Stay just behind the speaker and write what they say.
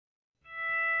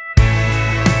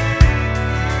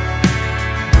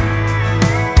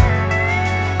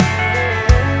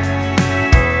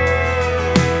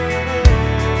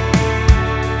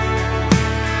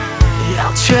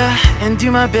try and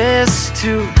do my best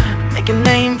to make a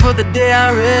name for the day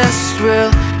I rest.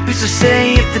 Well, who's to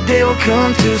say if the day will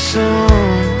come too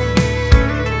soon?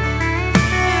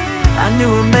 I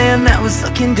knew a man that was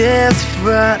looking death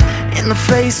right in the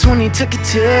face when he took a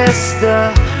test.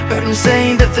 I heard him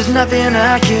say that there's nothing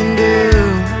I can do.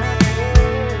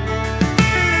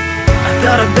 I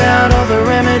thought about all the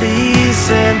remedies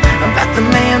and about the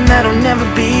man that'll never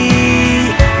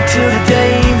be, till the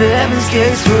day the heaven's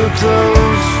gates were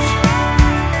closed.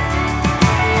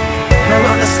 Now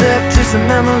all that's left is a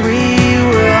memory.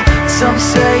 Well, some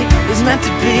say it's meant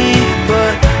to be,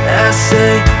 but I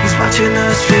say he's watching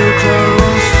us real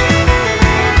close.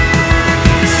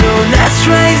 So let's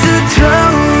raise a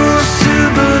toast to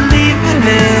believing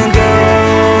in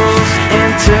ghosts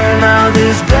and turn all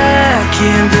this back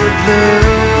into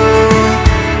blue.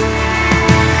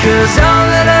 'Cause all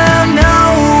that I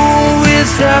know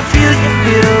is I feel you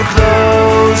real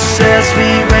close as we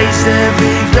raise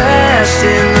every glass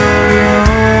in the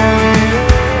room.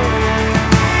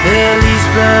 At least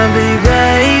probably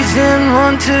raising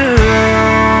one too.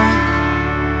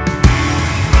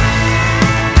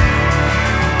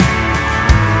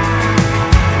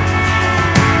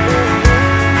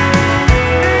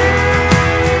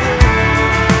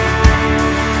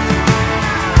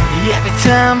 Every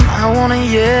time I wanna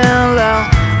yell out,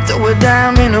 throw a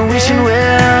dime in a wishing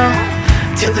well,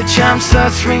 till the chime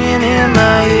starts ringing in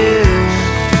my ears.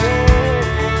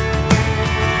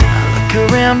 I look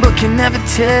around but can never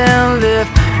tell if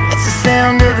it's the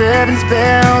sound of the heaven's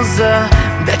bells. I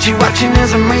bet you watching as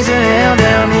I'm raising hell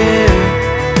down here.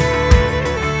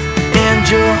 And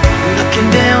you're looking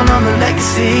down on the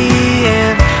legacy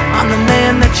and on the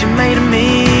man that you made of me,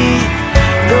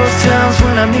 those times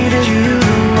when I needed you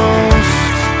the most.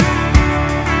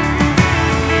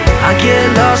 I get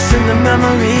lost in the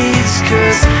memories,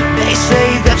 'cause they say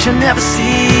that you'll never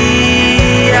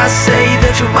see. I say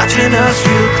that you're watching us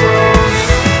real close.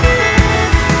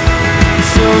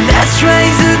 So let's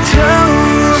raise a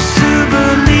toast to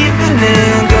believing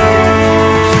in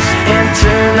ghosts and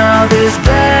turn all this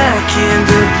back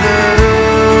into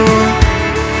blue.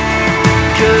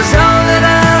 'Cause all that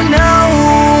I know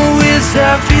is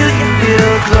I feel you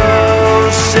real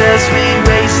close as we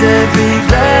raise every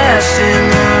glass in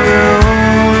the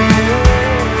room.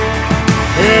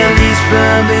 At least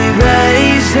probably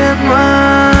raising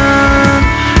one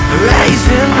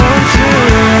too.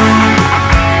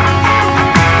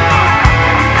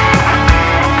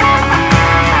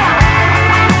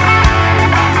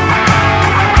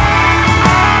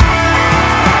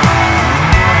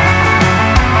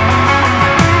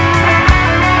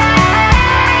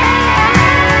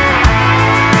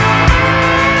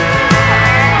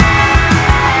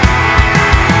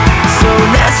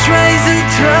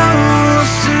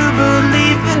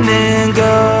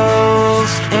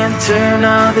 Turn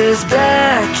all this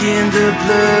back into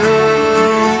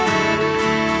blue.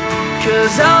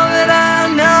 'Cause all that I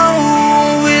know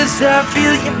is I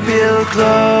feel you real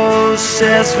close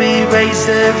as we raise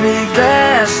every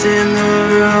glass in the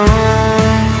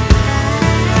room.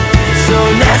 So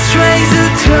let's raise a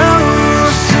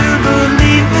toast to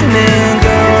believing in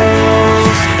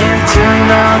ghosts and turn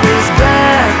all this back